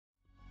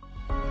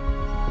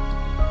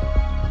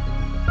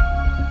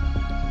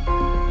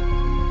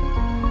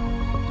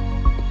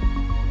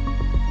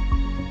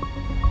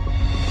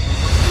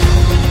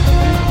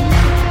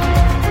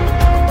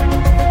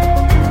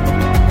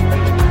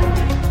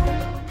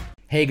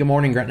Hey, good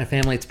morning, Gretna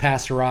family. It's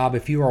Pastor Rob.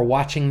 If you are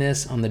watching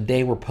this on the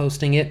day we're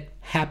posting it,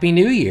 Happy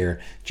New Year!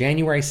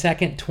 January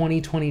 2nd,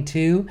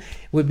 2022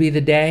 would be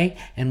the day,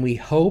 and we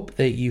hope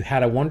that you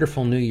had a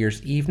wonderful New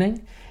Year's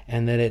evening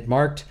and that it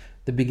marked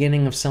the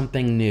beginning of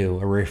something new,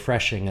 a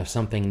refreshing of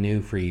something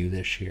new for you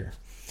this year.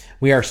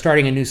 We are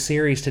starting a new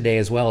series today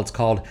as well. It's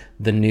called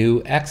The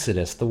New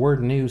Exodus. The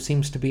word new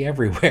seems to be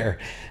everywhere,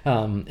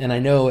 and I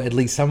know at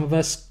least some of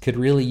us could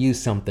really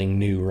use something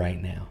new right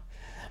now.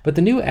 But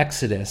the New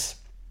Exodus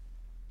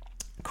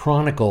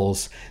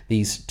chronicles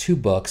these two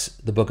books,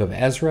 the book of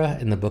Ezra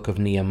and the book of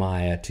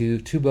Nehemiah, two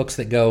books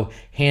that go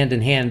hand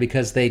in hand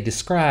because they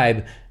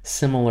describe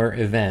similar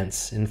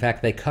events. In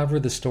fact, they cover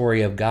the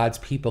story of God's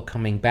people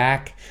coming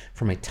back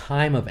from a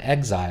time of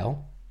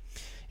exile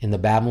in the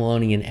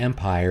Babylonian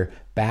Empire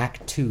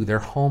back to their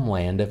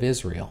homeland of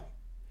Israel.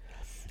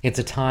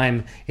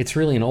 It's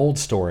really an old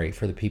story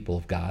for the people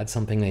of God,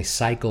 something they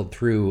cycled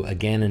through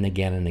again and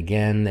again and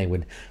again. They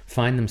would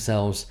find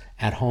themselves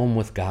at home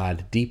with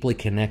God, deeply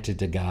connected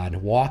to God,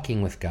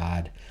 walking with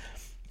God,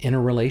 in a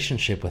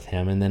relationship with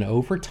Him. And then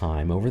over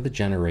time, over the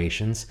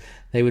generations,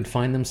 they would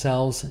find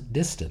themselves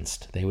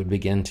distanced. They would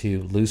begin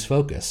to lose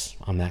focus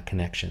on that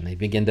connection. They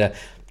begin to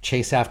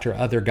chase after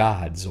other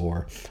gods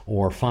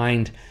or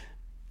find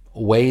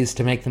ways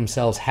to make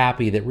themselves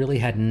happy that really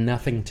had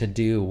nothing to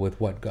do with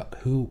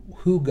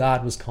who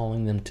God was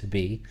calling them to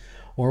be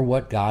or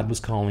what God was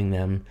calling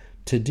them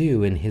to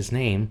do in His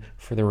name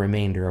for the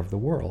remainder of the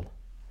world.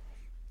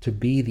 To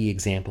be the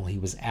example He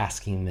was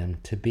asking them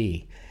to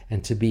be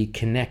and to be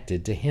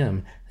connected to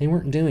Him. They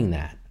weren't doing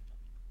that.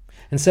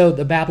 And so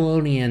the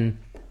Babylonian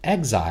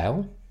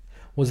exile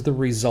was the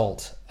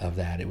result of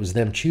that. It was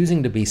them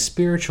choosing to be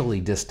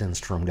spiritually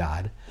distanced from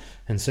God.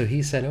 And so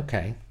He said,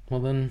 okay,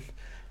 well then,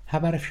 how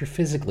about if you're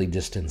physically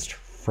distanced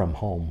from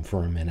home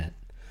for a minute?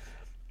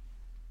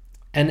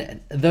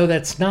 And though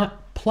that's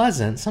not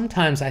pleasant,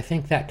 sometimes I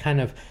think that kind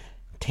of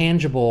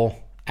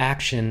tangible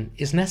action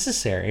is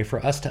necessary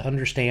for us to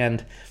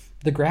understand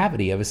the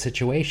gravity of a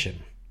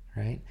situation,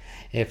 right?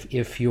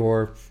 If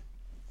you're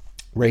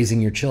raising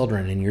your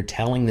children and you're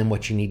telling them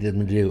what you need them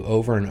to do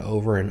over and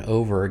over and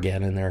over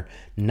again and they're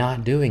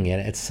not doing it,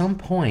 at some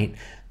point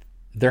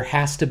there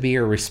has to be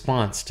a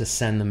response to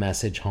send the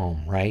message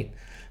home, right?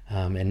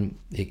 And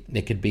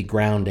it could be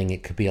grounding.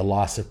 It could be a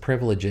loss of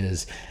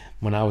privileges.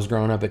 When I was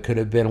growing up, it could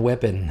have been a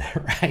whipping,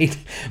 right?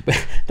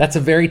 But that's a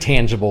very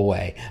tangible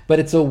way. But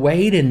it's a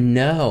way to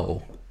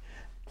know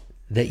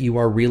that you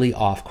are really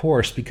off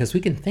course, because we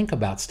can think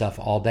about stuff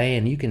all day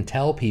and you can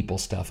tell people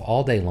stuff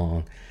all day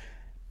long.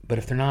 But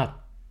if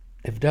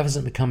it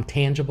doesn't become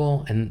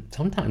tangible, and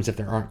sometimes if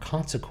there aren't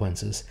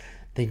consequences,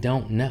 they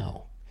don't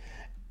know.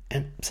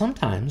 And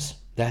sometimes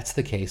that's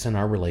the case in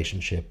our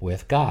relationship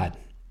with God.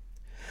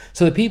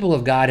 So the people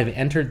of God have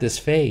entered this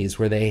phase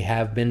where they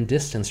have been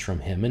distanced from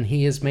Him, and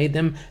He has made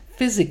them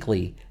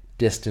physically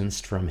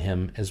distanced from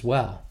Him as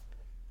well.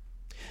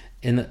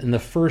 In the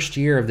first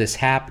year of this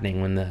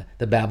happening, when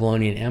the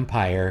Babylonian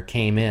Empire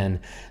came in,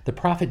 the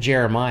prophet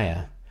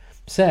Jeremiah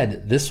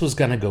said this was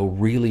going to go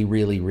really,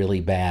 really,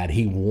 really bad.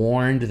 He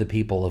warned the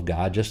people of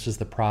God, just as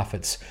the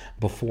prophets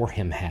before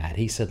him had.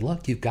 He said,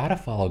 look, you've got to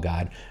follow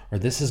God, or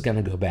this is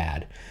going to go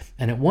bad.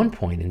 And at one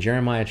point in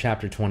Jeremiah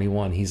chapter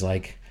 21, he's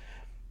like,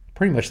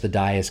 pretty much the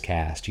die is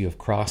cast. You have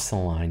crossed the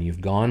line. You've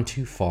gone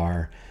too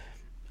far.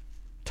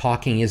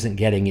 Talking isn't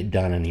getting it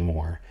done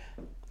anymore.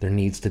 There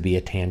needs to be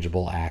a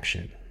tangible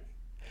action.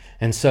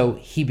 And so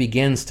he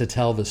begins to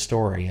tell the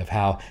story of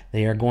how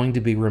they are going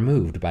to be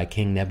removed by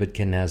King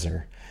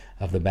Nebuchadnezzar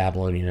of the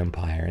Babylonian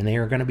Empire, and they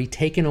are going to be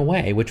taken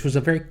away, which was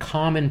a very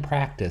common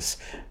practice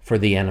for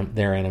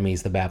their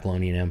enemies, the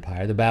Babylonian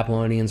Empire. The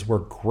Babylonians were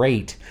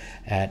great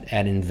at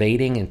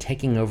invading and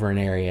taking over an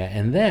area,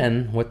 and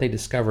then what they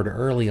discovered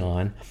early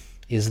on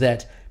is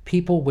that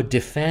people would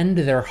defend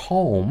their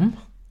home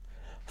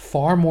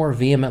far more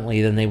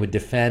vehemently than they would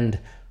defend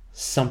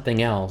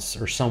something else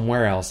or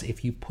somewhere else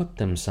if you put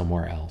them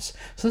somewhere else.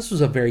 So this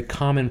was a very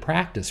common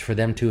practice for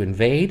them to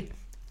invade,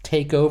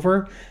 take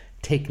over,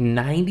 take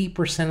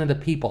 90% of the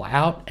people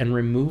out and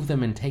remove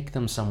them and take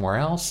them somewhere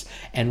else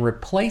and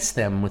replace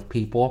them with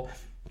people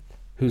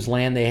whose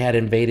land they had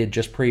invaded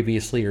just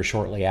previously or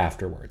shortly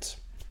afterwards.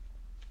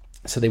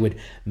 So they would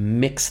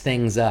mix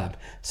things up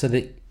so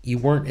that you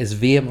weren't as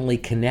vehemently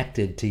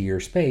connected to your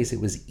space.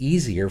 It was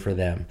easier for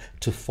them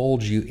to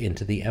fold you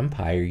into the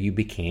empire. You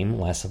became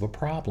less of a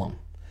problem.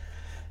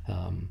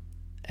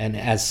 And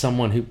as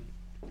someone who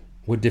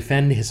would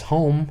defend his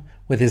home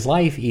with his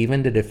life,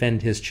 even to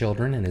defend his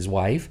children and his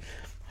wife,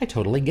 I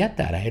totally get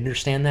that. I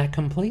understand that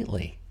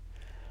completely.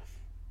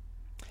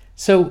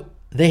 So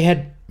they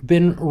had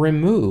been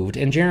removed,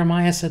 and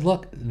Jeremiah said,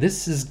 look,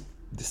 this is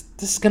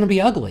going to be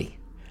ugly.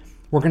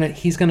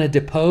 He's going to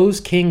depose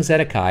King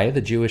Zedekiah,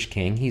 the Jewish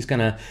king. He's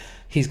going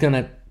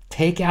to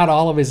take out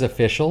all of his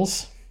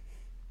officials,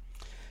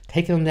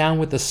 take them down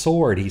with the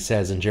sword, he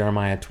says in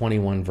Jeremiah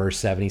 21 verse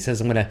 7. He says,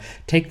 I'm going to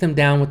take them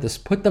down with this,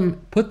 put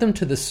them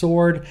to the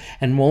sword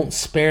and won't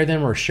spare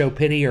them or show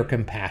pity or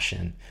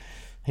compassion.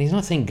 And he's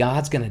not saying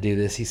God's going to do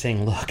this. He's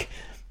saying, look,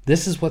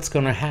 This is what's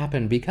going to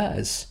happen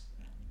because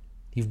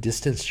you've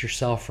distanced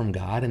yourself from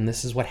God, and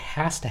this is what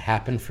has to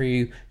happen for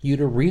you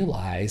to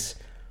realize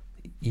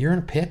you're in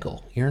a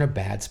pickle. You're in a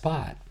bad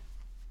spot.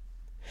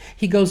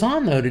 He goes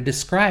on, though, to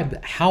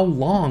describe how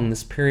long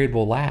this period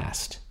will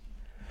last.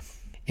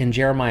 In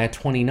Jeremiah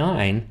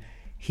 29,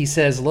 he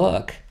says,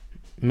 look,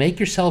 make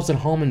yourselves at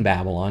home in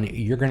Babylon.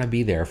 You're going to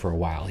be there for a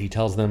while. He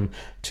tells them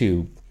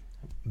to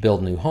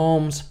build new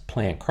homes,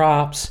 plant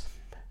crops,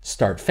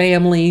 start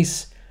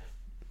families,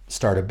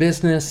 start a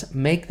business,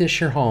 make this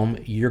your home.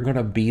 You're going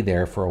to be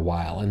there for a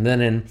while. And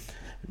then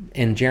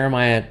in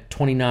Jeremiah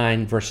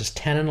 29, verses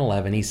 10 and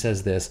 11, he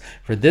says this,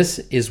 for this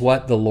is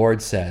what the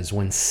Lord says,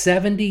 when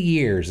 70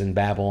 years in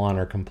Babylon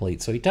are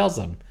complete. So he tells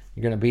them,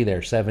 you're going to be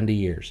there 70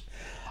 years.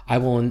 I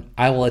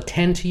will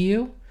attend to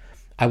you.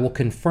 I will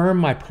confirm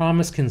my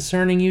promise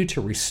concerning you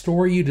to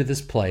restore you to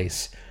this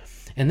place.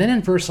 And then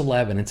in verse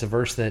 11, it's a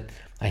verse that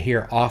I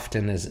hear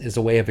often as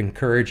a way of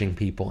encouraging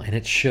people, and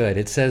it should.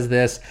 It says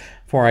this,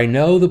 for I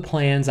know the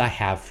plans I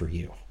have for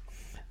you.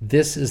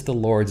 This is the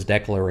Lord's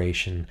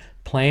declaration,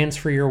 plans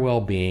for your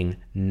well-being,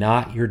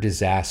 not your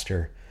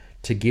disaster,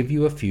 to give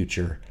you a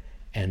future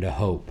and a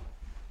hope.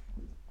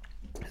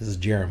 This is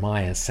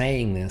Jeremiah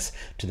saying this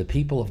to the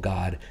people of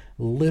God,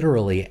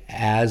 literally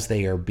as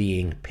they are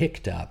being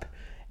picked up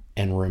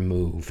and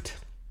removed.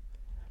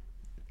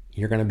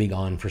 You're going to be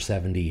gone for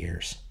 70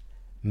 years.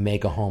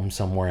 Make a home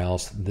somewhere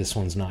else. This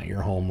one's not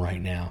your home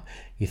right now.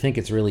 You think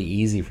it's really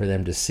easy for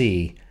them to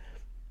see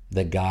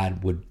that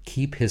God would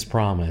keep his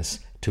promise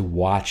to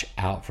watch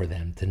out for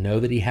them, to know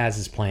that he has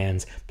his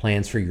plans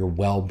for your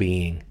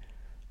well-being.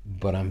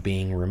 But I'm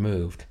being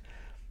removed.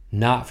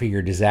 Not for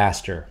your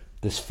disaster.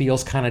 This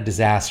feels kind of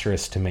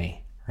disastrous to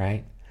me,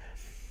 right?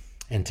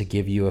 And to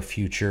give you a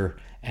future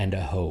and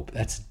a hope.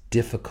 That's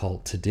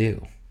difficult to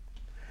do.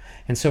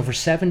 And so for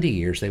 70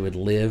 years, they would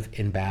live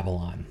in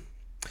Babylon.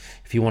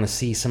 If you want to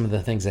see some of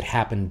the things that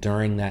happened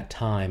during that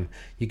time,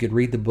 you could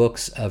read the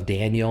books of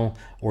Daniel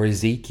or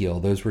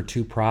Ezekiel. Those were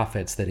two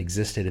prophets that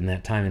existed in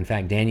that time. In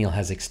fact, Daniel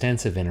has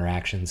extensive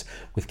interactions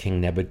with King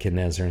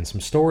Nebuchadnezzar and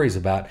some stories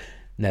about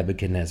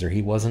Nebuchadnezzar.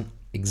 He wasn't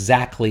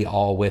exactly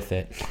all with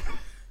it.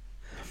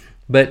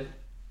 But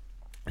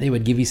they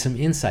would give you some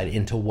insight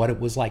into what it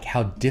was like,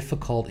 how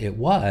difficult it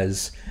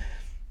was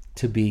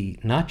to be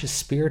not just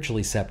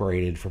spiritually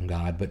separated from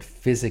God, but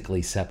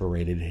physically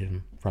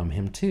separated from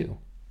him too.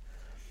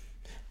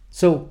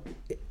 So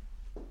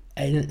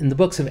in the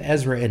books of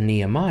Ezra and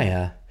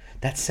Nehemiah,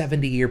 that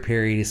 70-year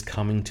period is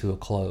coming to a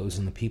close,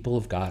 and the people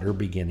of God are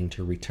beginning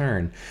to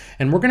return.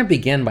 And we're going to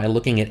begin by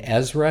looking at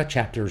Ezra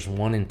chapters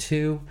 1 and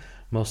 2,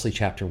 mostly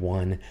chapter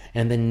 1,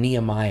 and then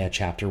Nehemiah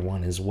chapter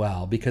 1 as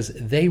well, because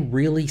they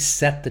really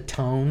set the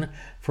tone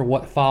for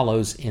what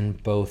follows in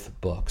both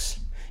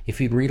books.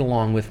 If you'd read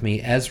along with me,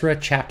 Ezra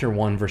chapter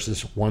 1,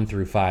 verses 1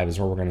 through 5 is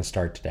where we're going to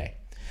start today.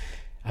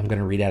 I'm going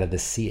to read out of the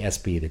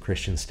CSB, the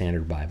Christian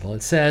Standard Bible.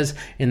 It says,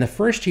 in the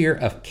first year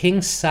of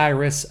King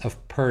Cyrus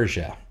of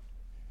Persia,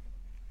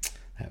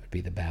 that would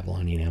be the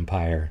Babylonian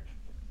Empire,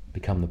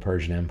 become the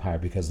Persian Empire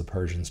because the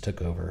Persians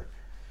took over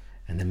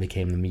and then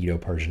became the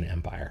Medo-Persian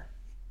Empire.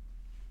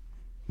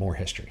 More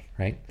history,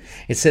 right?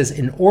 It says,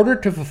 in order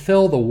to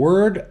fulfill the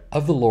word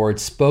of the Lord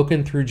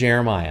spoken through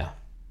Jeremiah,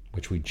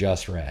 which we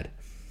just read,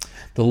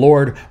 the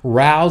Lord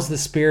roused the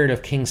spirit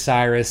of King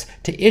Cyrus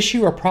to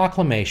issue a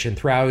proclamation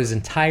throughout his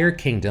entire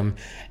kingdom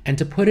and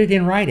to put it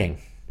in writing.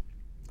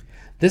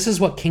 This is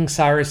what King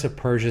Cyrus of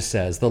Persia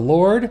says. The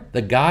Lord,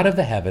 the God of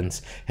the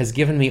heavens, has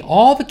given me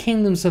all the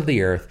kingdoms of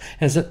the earth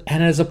and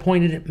has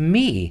appointed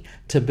me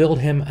to build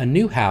him a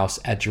new house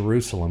at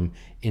Jerusalem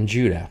in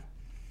Judah.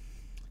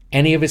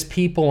 Any of his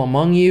people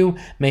among you,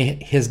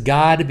 may his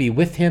God be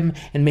with him,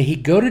 and may he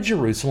go to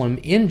Jerusalem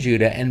in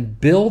Judah and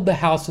build the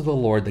house of the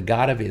Lord, the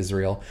God of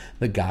Israel,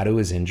 the God who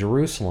is in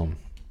Jerusalem.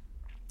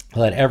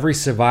 Let every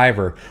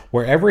survivor,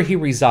 wherever he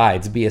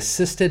resides, be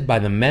assisted by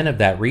the men of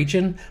that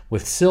region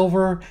with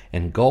silver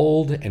and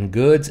gold and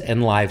goods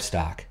and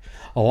livestock,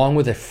 along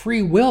with a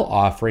free will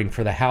offering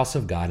for the house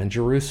of God in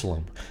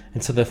Jerusalem.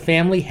 And so the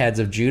family heads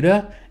of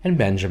Judah and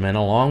Benjamin,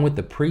 along with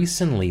the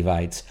priests and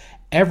Levites,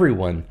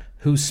 everyone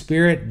whose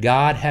spirit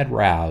God had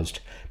roused,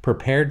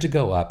 prepared to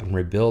go up and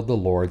rebuild the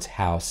Lord's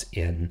house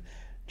in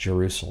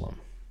Jerusalem.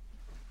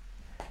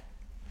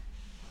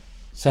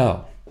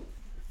 So,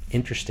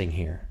 interesting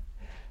here.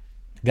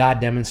 God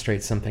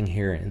demonstrates something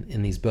here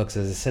in these books.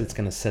 As I said, it's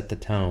going to set the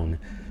tone.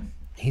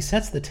 He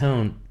sets the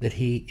tone that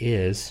he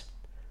is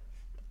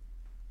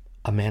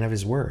a man of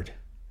his word.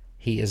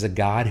 He is a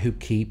God who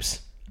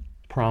keeps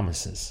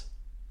promises.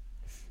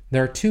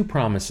 There are two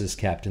promises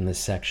kept in this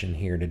section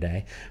here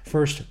today.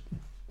 First,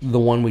 the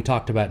one we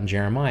talked about in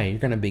Jeremiah. You're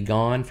going to be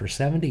gone for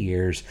 70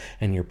 years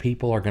and your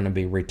people are going to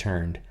be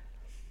returned.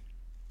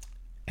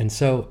 And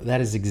so that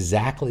is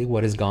exactly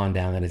what has gone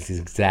down. That is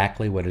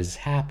exactly what has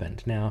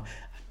happened. Now,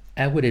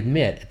 I would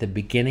admit at the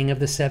beginning of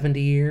the 70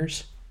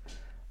 years,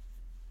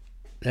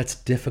 that's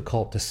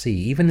difficult to see.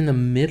 Even in the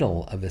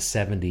middle of the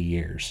 70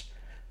 years,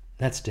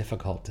 that's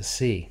difficult to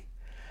see.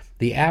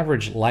 The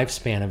average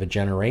lifespan of a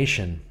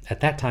generation, at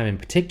that time in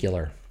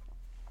particular,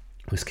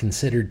 was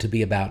considered to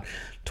be about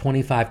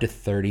 25 to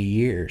 30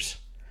 years.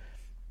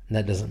 And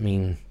that doesn't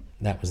mean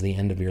that was the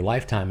end of your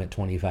lifetime at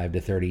 25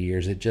 to 30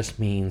 years. It just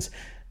means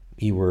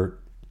you were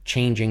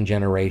changing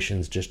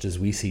generations just as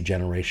we see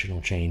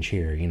generational change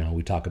here. You know,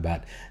 we talk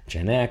about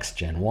Gen X,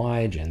 Gen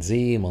Y, Gen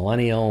Z,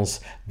 millennials,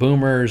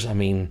 boomers. I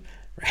mean,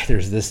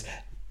 there's this,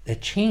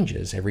 it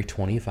changes every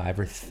 25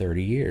 or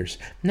 30 years.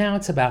 Now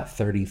it's about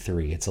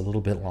 33. It's a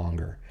little bit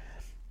longer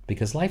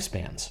because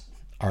lifespans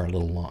are a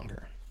little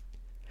longer.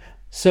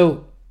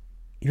 So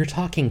you're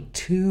talking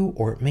 2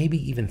 or maybe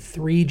even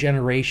 3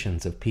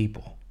 generations of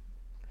people.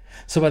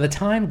 So by the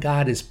time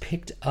God has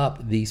picked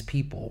up these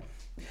people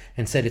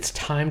and said it's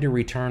time to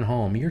return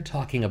home, you're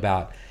talking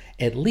about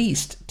at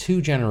least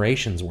 2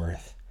 generations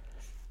worth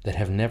that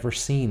have never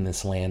seen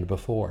this land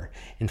before.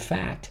 In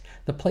fact,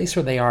 the place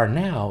where they are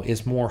now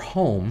is more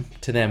home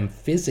to them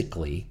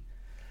physically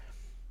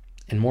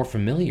and more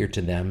familiar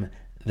to them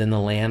than the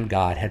land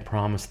God had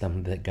promised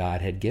them, that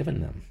God had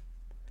given them.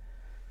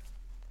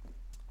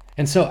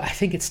 And so I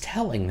think it's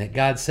telling that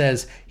God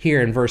says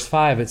here in verse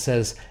 5, it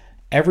says,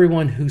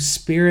 everyone whose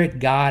spirit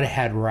God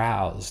had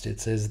roused.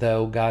 It's as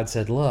though God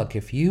said, look,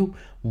 if you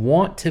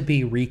want to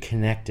be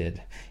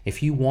reconnected,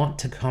 if you want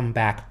to come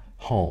back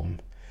home,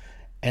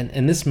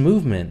 and this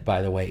movement,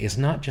 by the way, is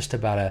not just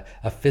about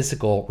a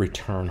physical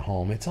return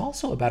home. It's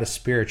also about a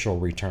spiritual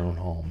return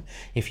home.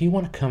 If you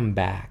want to come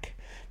back,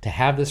 to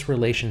have this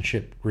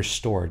relationship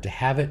restored, to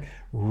have it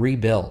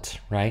rebuilt,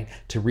 right?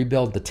 To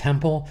rebuild the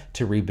temple,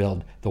 to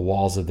rebuild the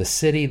walls of the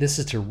city. This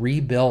is to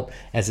rebuild,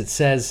 as it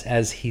says,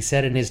 as he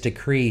said in his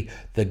decree,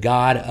 the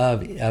God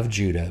of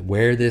Judah,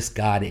 where this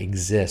God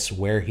exists,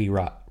 where he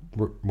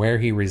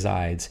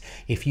resides.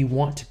 If you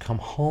want to come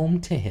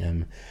home to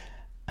him,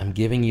 I'm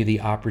giving you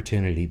the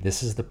opportunity.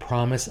 This is the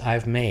promise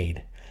I've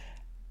made,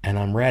 and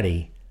I'm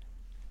ready.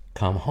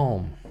 Come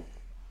home.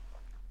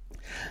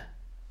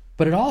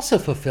 But it also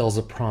fulfills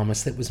a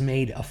promise that was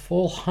made a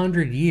full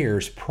 100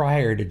 years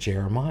prior to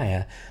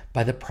Jeremiah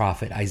by the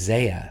prophet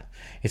Isaiah.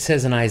 It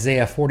says in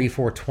Isaiah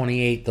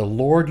 44:28, the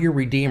Lord your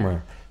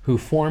Redeemer, who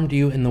formed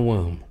you in the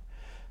womb,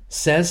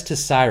 says to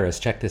Cyrus,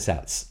 check this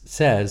out,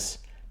 says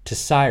to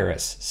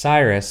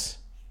Cyrus,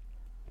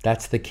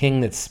 that's the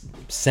king that's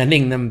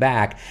sending them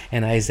back,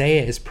 and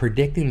Isaiah is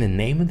predicting the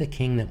name of the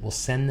king that will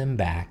send them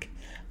back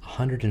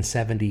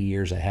 170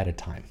 years ahead of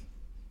time.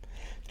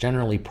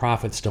 Generally,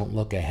 prophets don't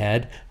look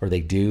ahead, or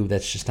they do.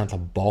 That's just not the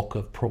bulk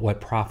of what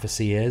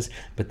prophecy is.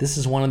 But this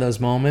is one of those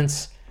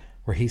moments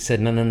where he said,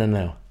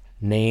 no.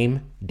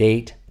 Name,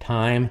 date,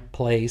 time,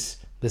 place.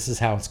 This is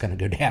how it's going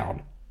to go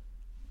down.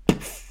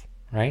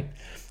 Right?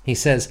 He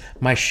says,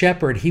 my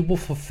shepherd, he will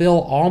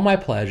fulfill all my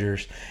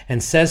pleasures,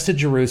 and says to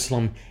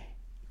Jerusalem,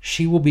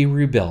 she will be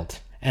rebuilt,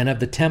 and of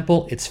the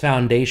temple its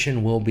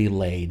foundation will be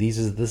laid. This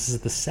is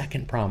the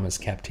second promise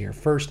kept here.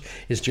 First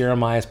is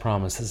Jeremiah's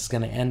promise. This is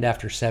going to end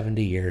after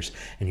 70 years,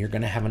 and you're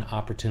going to have an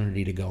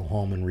opportunity to go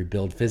home and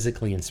rebuild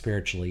physically and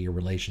spiritually your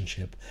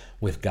relationship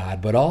with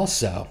God. But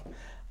also,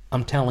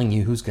 I'm telling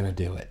you who's going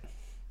to do it.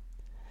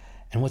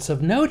 And what's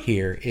of note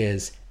here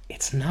is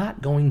it's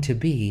not going to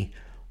be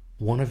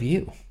one of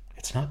you.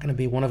 It's not going to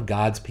be one of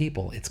God's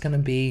people. It's going to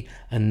be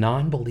a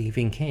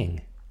non-believing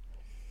king.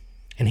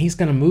 And he's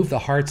going to move the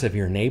hearts of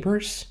your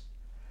neighbors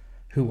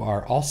who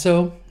are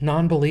also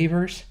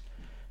non-believers.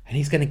 And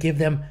he's going to give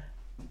them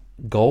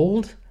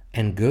gold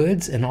and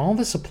goods and all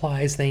the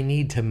supplies they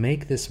need to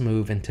make this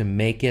move and to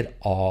make it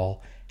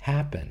all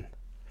happen.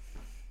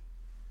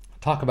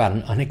 Talk about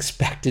an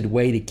unexpected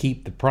way to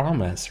keep the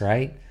promise,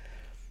 right?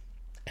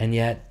 And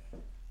yet,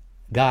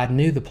 God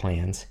knew the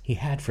plans he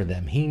had for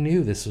them. He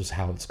knew this was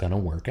how it's going to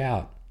work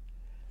out.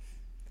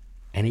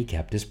 And he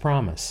kept his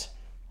promise.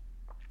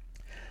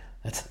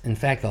 That's, in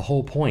fact, the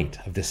whole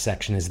point of this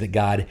section is that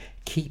God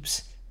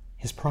keeps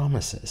his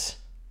promises.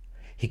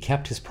 He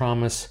kept his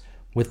promise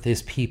with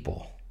his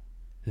people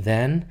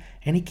then,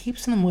 and he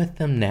keeps them with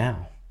them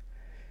now.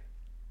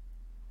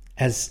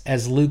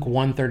 As Luke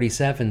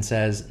 1:37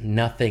 says,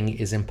 nothing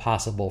is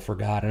impossible for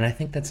God. And I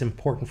think that's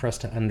important for us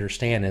to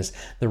understand is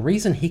the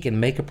reason he can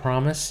make a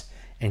promise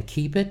and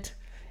keep it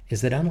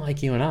is that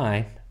unlike you and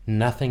I,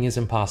 nothing is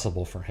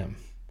impossible for him.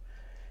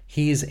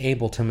 He is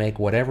able to make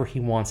whatever he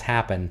wants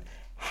happen.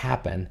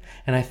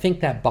 And I think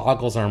that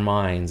boggles our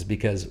minds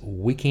because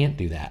we can't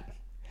do that.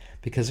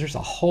 Because there's a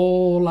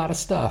whole lot of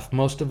stuff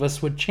most of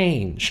us would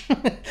change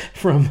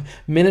from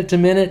minute to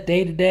minute,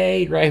 day to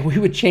day, right? We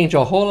would change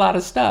a whole lot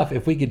of stuff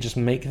if we could just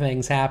make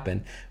things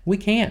happen. We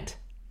can't.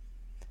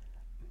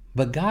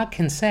 But God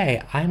can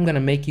say, I'm going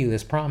to make you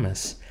this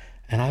promise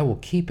and I will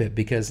keep it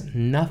because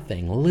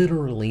nothing,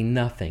 literally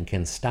nothing,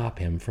 can stop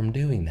him from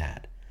doing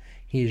that.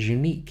 He is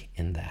unique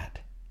in that.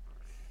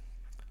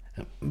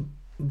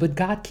 But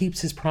God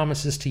keeps his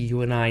promises to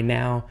you and I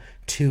now,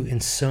 too, in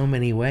so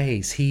many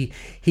ways. He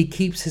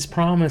keeps his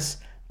promise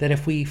that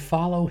if we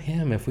follow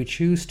him, if we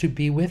choose to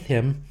be with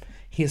him,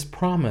 he has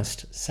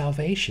promised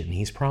salvation.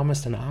 He's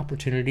promised an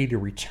opportunity to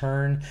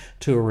return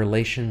to a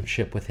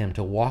relationship with him,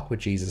 to walk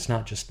with Jesus,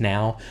 not just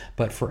now,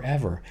 but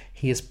forever.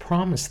 He has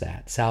promised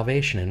that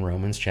salvation in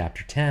Romans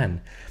chapter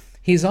 10.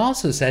 He's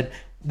also said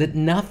that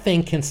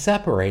nothing can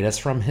separate us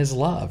from his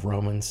love,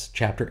 Romans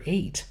chapter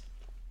 8.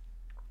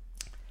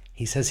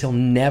 He says he'll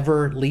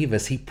never leave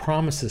us. He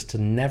promises to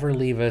never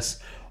leave us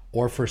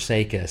or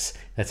forsake us.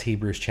 That's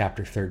Hebrews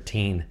chapter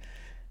 13.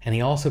 And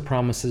he also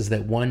promises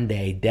that one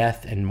day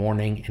death and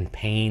mourning and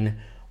pain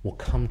will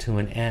come to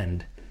an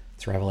end.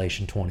 It's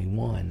Revelation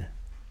 21.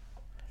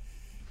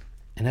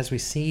 And as we're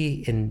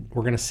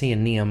going to see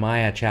in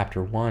Nehemiah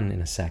chapter 1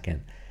 in a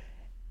second,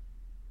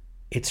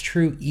 it's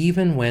true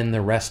even when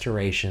the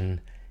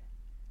restoration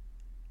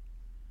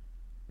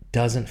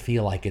doesn't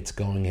feel like it's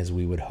going as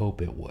we would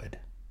hope it would.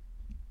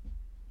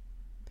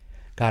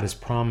 God has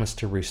promised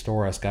to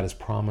restore us. God has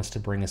promised to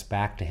bring us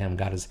back to him.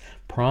 God has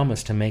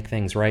promised to make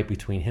things right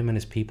between him and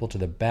his people to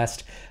the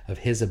best of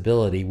his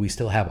ability. We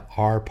still have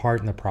our part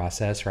in the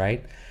process,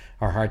 right?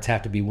 Our hearts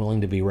have to be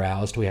willing to be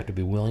roused. We have to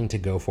be willing to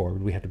go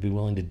forward. We have to be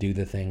willing to do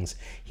the things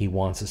he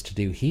wants us to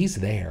do. He's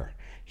there.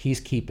 He's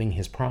keeping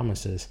his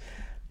promises.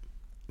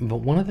 But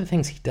one of the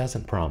things he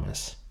doesn't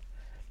promise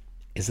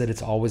is that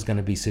it's always going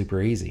to be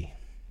super easy.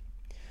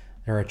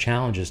 There are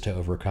challenges to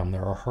overcome.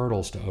 There are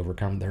hurdles to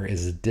overcome. There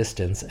is a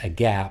distance, a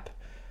gap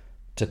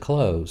to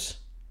close.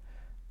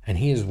 And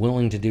he is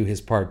willing to do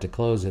his part to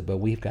close it, but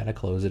we've got to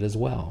close it as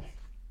well.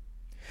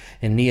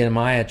 In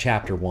Nehemiah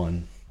chapter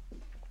 1,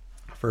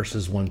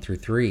 verses 1 through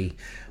 3,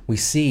 we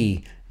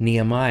see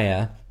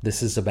Nehemiah.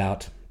 This is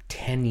about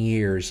 10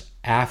 years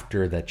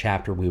after the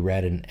chapter we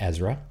read in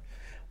Ezra,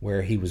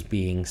 where he was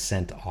being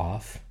sent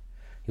off.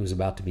 He was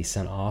about to be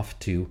sent off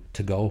to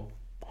go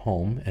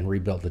home and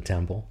rebuild the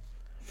temple.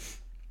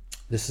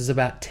 This is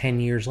about 10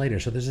 years later,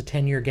 so there's a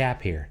 10-year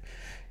gap here.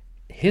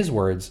 His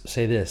words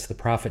say this, the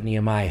prophet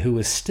Nehemiah, who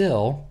is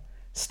still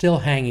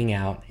hanging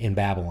out in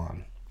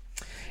Babylon.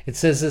 It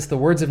says this, the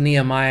words of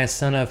Nehemiah,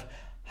 son of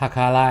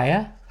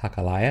Hakaliah,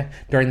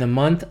 during the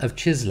month of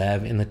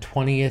Chislev in the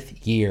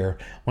 20th year,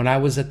 when I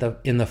was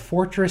in the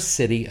fortress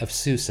city of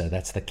Susa,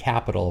 that's the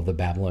capital of the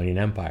Babylonian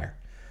Empire.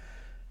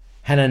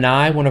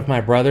 Hanani, one of my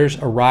brothers,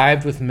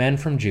 arrived with men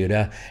from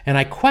Judah, and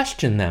I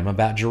questioned them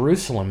about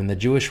Jerusalem and the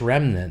Jewish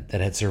remnant that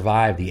had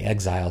survived the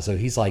exile. So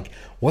he's like,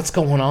 what's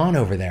going on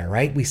over there,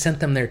 right? We sent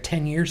them there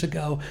 10 years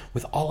ago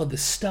with all of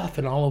this stuff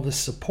and all of this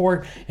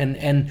support,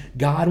 and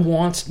God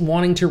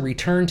wanting to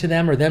return to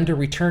them or them to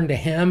return to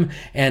him.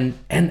 And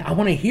I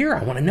want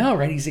to know,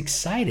 right? He's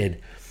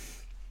excited.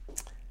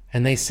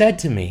 And they said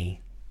to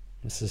me,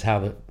 this is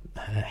how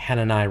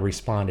Hanani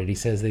responded. He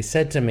says, they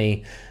said to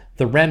me,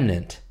 the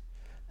remnant,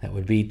 that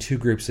would be two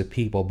groups of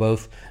people,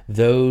 both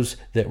those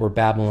that were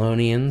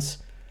Babylonians,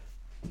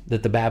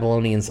 that the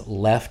Babylonians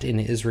left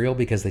in Israel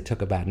because they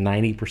took about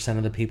 90%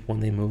 of the people when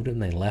they moved them.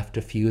 They left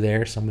a few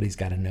there. Somebody's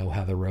got to know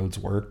how the roads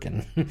work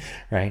and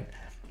right,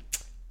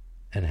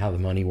 and how the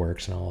money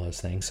works and all those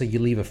things. So you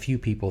leave a few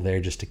people there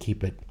just to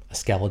keep it a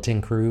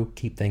skeleton crew,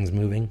 keep things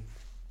moving.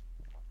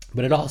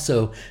 But it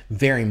also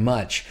very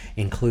much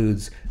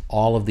includes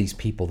all of these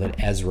people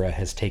that Ezra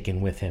has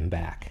taken with him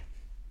back.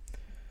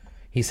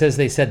 He says,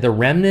 they said, the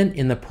remnant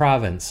in the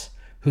province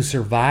who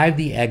survived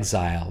the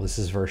exile, this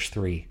is verse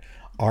 3,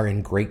 are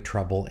in great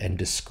trouble and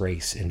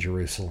disgrace in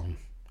Jerusalem.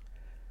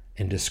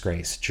 In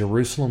disgrace.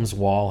 Jerusalem's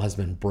wall has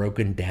been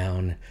broken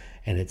down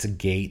and its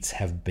gates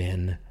have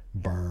been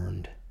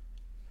burned.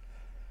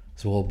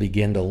 So we'll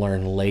begin to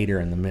learn later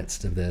in the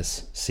midst of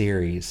this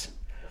series,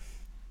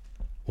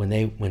 when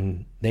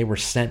they were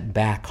sent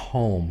back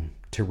home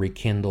to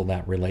rekindle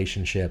that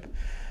relationship,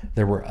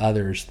 there were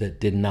others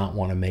that did not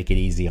want to make it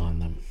easy on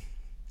them.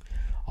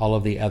 All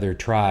of the other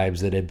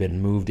tribes that had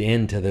been moved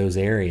into those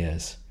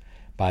areas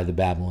by the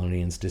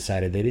Babylonians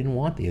decided they didn't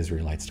want the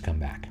Israelites to come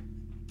back.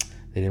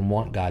 They didn't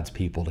want God's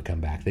people to come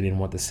back. They didn't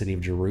want the city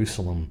of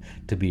Jerusalem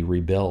to be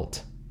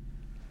rebuilt.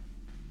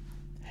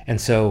 And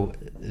so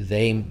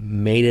they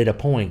made it a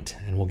point,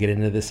 and we'll get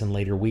into this in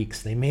later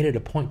weeks, they made it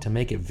a point to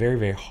make it very,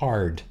 very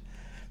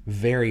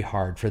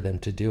hard for them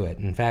to do it.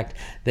 In fact,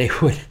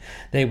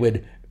 they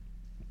would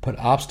put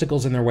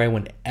obstacles in their way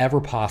whenever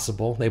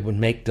possible. They would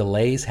make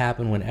delays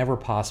happen whenever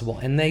possible.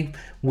 And they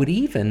would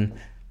even,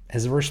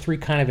 as verse 3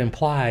 kind of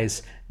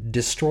implies,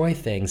 destroy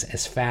things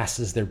as fast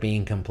as they're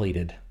being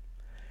completed.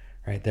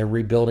 Right? They're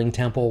rebuilding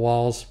temple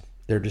walls.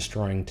 They're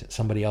destroying,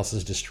 somebody else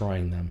is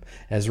destroying them.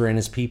 Ezra and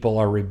his people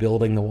are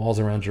rebuilding the walls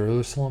around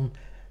Jerusalem.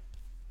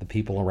 The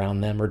people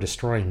around them are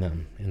destroying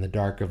them in the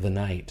dark of the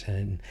night.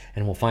 And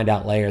we'll find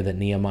out later that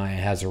Nehemiah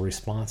has a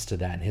response to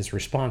that. And his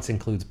response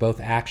includes both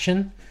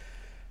action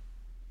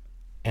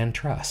and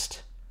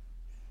trust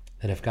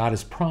that if God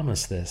has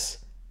promised this,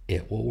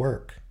 it will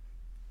work.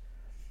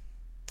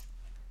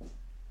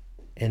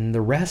 In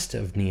the rest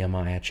of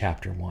Nehemiah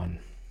chapter 1,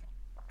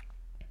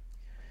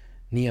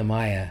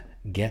 Nehemiah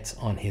gets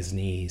on his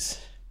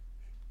knees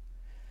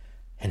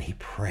and he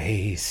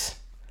prays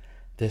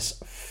this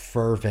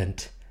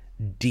fervent,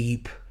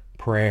 deep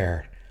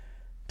prayer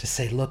to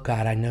say, look,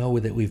 God, I know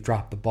that we've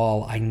dropped the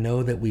ball. I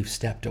know that we've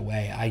stepped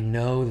away. I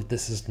know that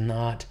this is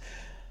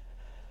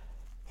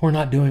we're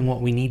not doing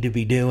what we need to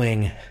be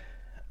doing,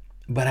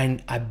 but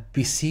I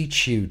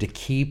beseech you to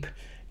keep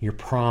your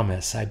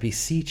promise. I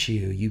beseech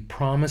you. You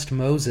promised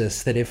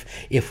Moses that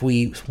if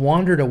we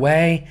wandered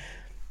away,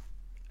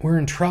 we're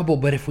in trouble,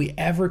 but if we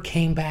ever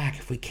came back,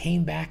 if we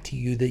came back to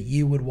you, that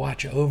you would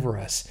watch over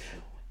us.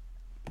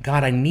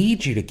 God, I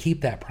need you to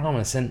keep that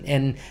promise.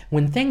 And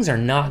when things are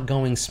not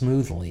going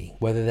smoothly,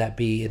 whether that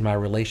be in my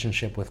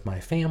relationship with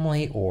my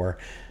family or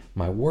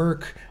my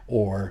work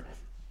or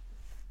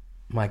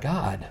my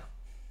God,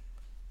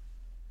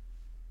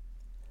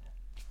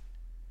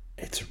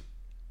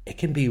 it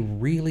can be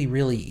really,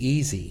 really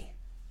easy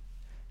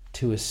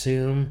to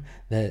assume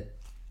that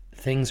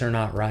things are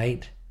not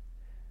right.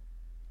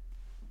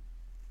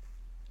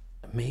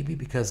 Maybe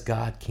because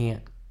God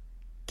can't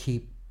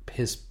keep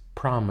his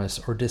promise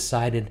or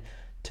decided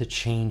to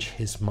change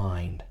his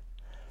mind.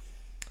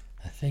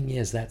 The thing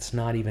is, that's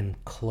not even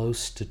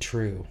close to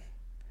true.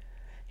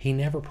 He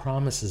never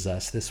promises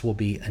us this will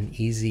be an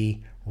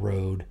easy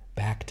road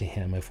back to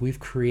him. If we've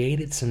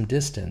created some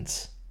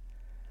distance,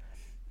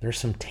 there's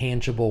some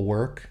tangible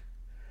work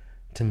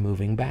to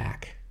moving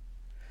back.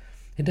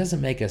 It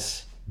doesn't make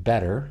us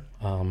better.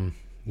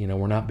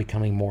 We're not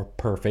becoming more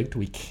perfect.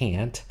 We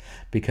can't,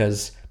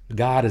 because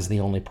God is the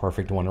only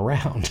perfect one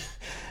around.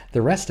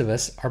 The rest of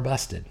us are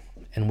busted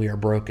and we are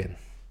broken.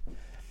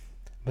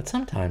 But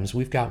sometimes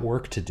we've got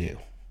work to do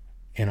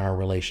in our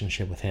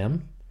relationship with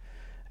him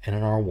and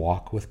in our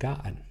walk with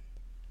God.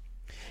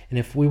 And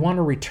if we want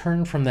to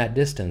return from that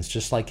distance,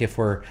 just like if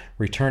we're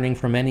returning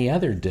from any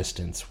other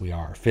distance we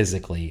are,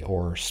 physically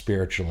or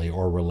spiritually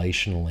or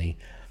relationally,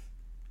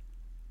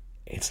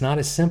 it's not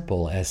as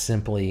simple as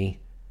simply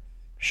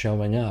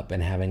showing up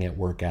and having it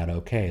work out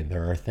okay.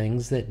 There are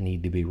things that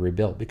need to be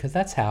rebuilt, because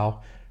that's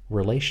how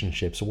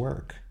relationships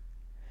work.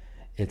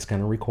 It's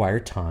going to require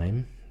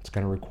time. It's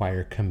going to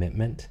require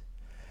commitment.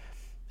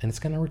 And it's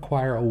going to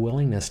require a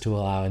willingness to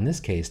allow, in this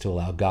case, to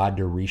allow God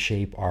to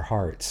reshape our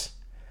hearts.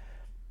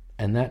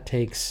 And that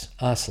takes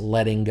us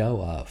letting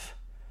go of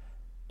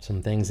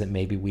some things that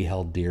maybe we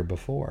held dear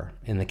before.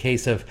 In the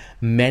case of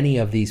many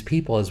of these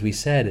people, as we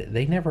said,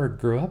 they never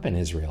grew up in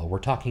Israel. We're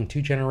talking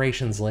 2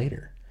 generations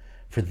later.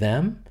 For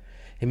them,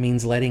 it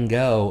means letting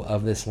go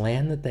of this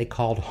land that they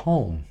called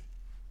home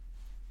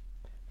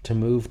to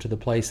move to the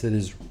place that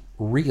is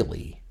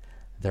really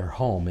their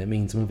home. It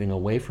means moving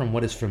away from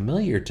what is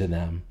familiar to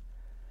them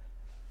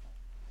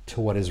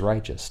to what is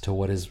righteous, to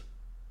what is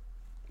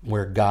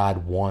where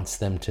God wants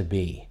them to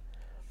be.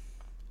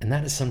 And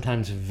that is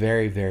sometimes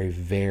very, very,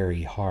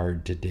 very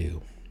hard to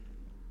do,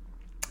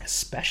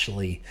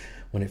 especially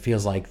when it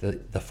feels like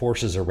the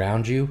forces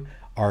around you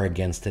are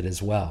against it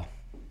as well.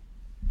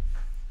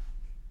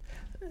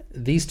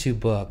 These 2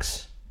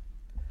 books,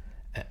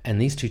 and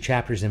these 2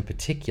 chapters in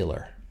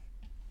particular,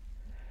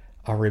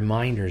 are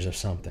reminders of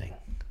something.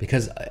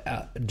 Because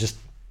just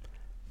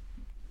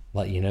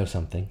let you know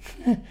something.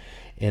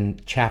 In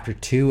chapter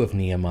 2 of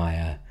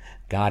Nehemiah,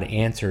 God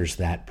answers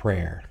that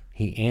prayer.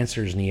 He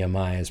answers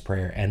Nehemiah's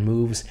prayer and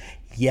moves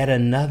yet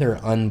another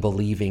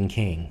unbelieving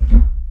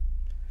king,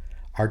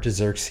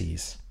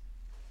 Artaxerxes,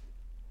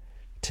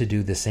 to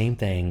do the same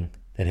thing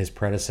that his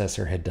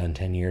predecessor had done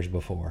 10 years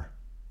before,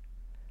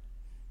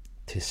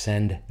 to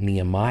send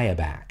Nehemiah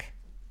back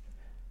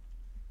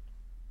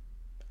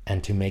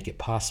and to make it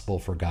possible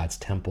for God's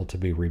temple to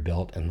be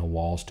rebuilt and the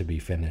walls to be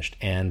finished.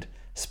 And,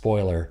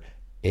 spoiler,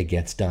 it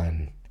gets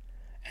done.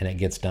 And it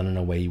gets done in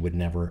a way you would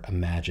never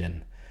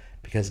imagine.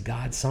 Because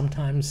God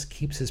sometimes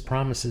keeps his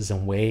promises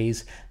in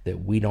ways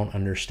that we don't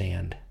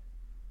understand.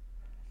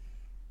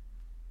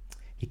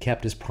 He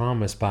kept his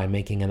promise by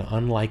making an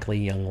unlikely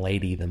young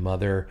lady the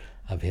mother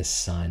of his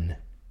son,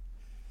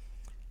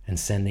 and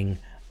sending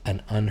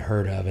an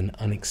unheard of and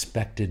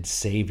unexpected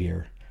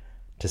Savior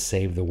to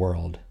save the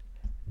world.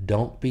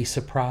 Don't be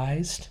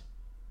surprised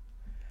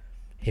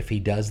if he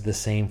does the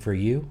same for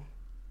you,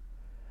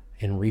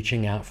 in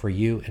reaching out for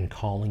you and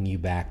calling you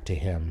back to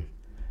him.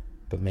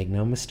 But make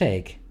no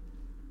mistake,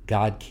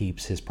 God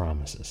keeps his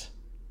promises.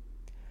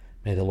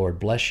 May the Lord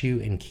bless you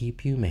and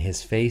keep you. May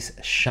his face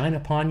shine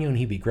upon you and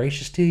he be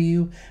gracious to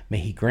you. May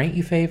he grant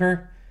you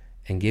favor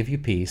and give you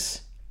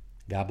peace.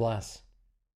 God bless.